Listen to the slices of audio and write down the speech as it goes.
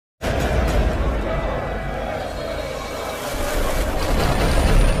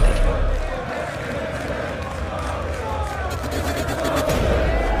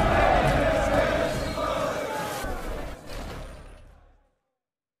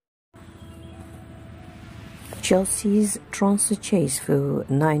Chelsea's transfer chase for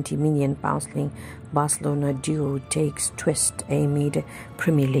 £90 million link Barcelona duo takes twist amid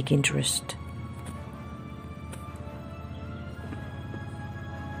Premier League interest.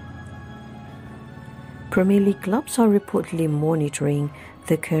 Premier League clubs are reportedly monitoring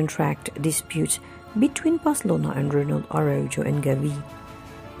the contract disputes between Barcelona and Ronald, Araujo and Gavi.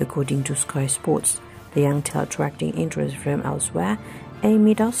 According to Sky Sports, the young are attracting interest from elsewhere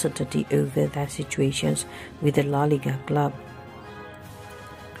amid uncertainty over their situations with the La Liga club.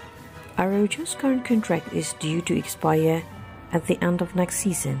 Araujo's current contract is due to expire at the end of next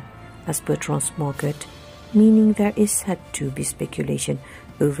season, as per Transfermarkt, meaning there is said to be speculation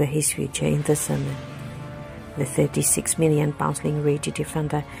over his future in the summer. The £36 million rated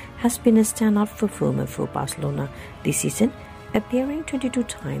defender has been a standout performer for Barcelona this season, appearing 22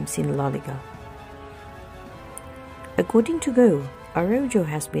 times in La Liga. According to Go, Araujo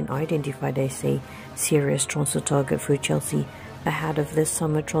has been identified as a serious transfer target for Chelsea ahead of the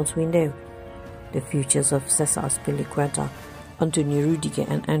summer transfer window. The futures of Cesar Azpilicueta, Rudiger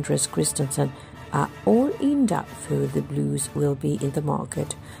and Andreas Christensen are all in doubt, for the Blues will be in the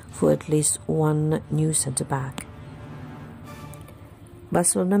market for at least one new centre-back.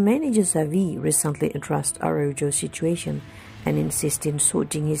 Barcelona manager Gavi recently addressed Araujo's situation and insisted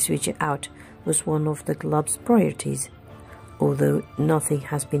sorting his future out was one of the club's priorities. Although nothing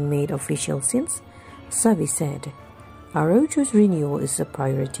has been made official since, Gavi said, "Araujo's renewal is a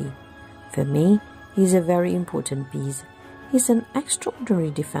priority. For me, he's a very important piece. He's an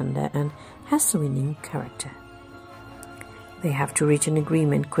extraordinary defender and has a winning character. They have to reach an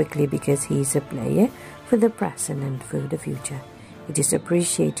agreement quickly because he is a player for the present and for the future. It is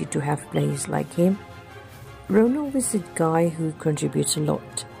appreciated to have players like him. Ronald is a guy who contributes a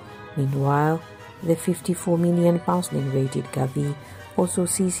lot. Meanwhile, the £54 million rated Gavi also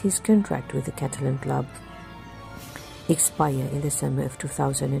sees his contract with the Catalan club expire in the summer of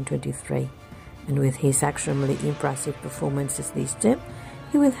 2023. And with his extremely impressive performances this term,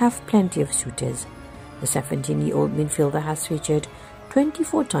 he will have plenty of suitors. The 17-year-old midfielder has featured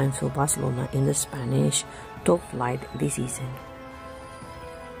 24 times for Barcelona in the Spanish top flight this season."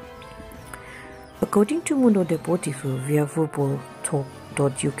 According to Mundo Deportivo via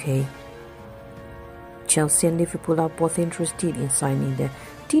football.uk, Chelsea and Liverpool are both interested in signing the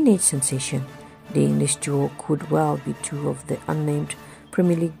teenage sensation. The English duo could well be two of the unnamed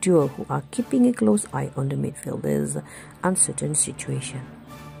Premier League duo who are keeping a close eye on the midfielder's uncertain situation.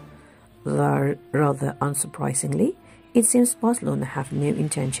 Rather unsurprisingly, it seems Barcelona have no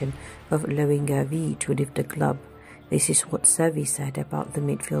intention of allowing Gavi to leave the club. This is what Xavi said about the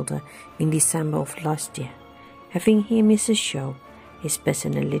midfielder in December of last year. Having him is a show, his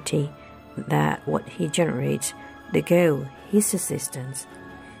personality, that what he generates, the goal, his assistance.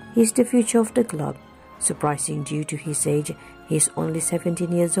 He's the future of the club. Surprising due to his age, he is only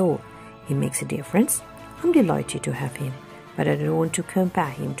 17 years old. He makes a difference. I'm delighted to have him, but I don't want to compare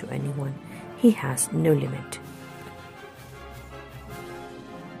him to anyone. He has no limit.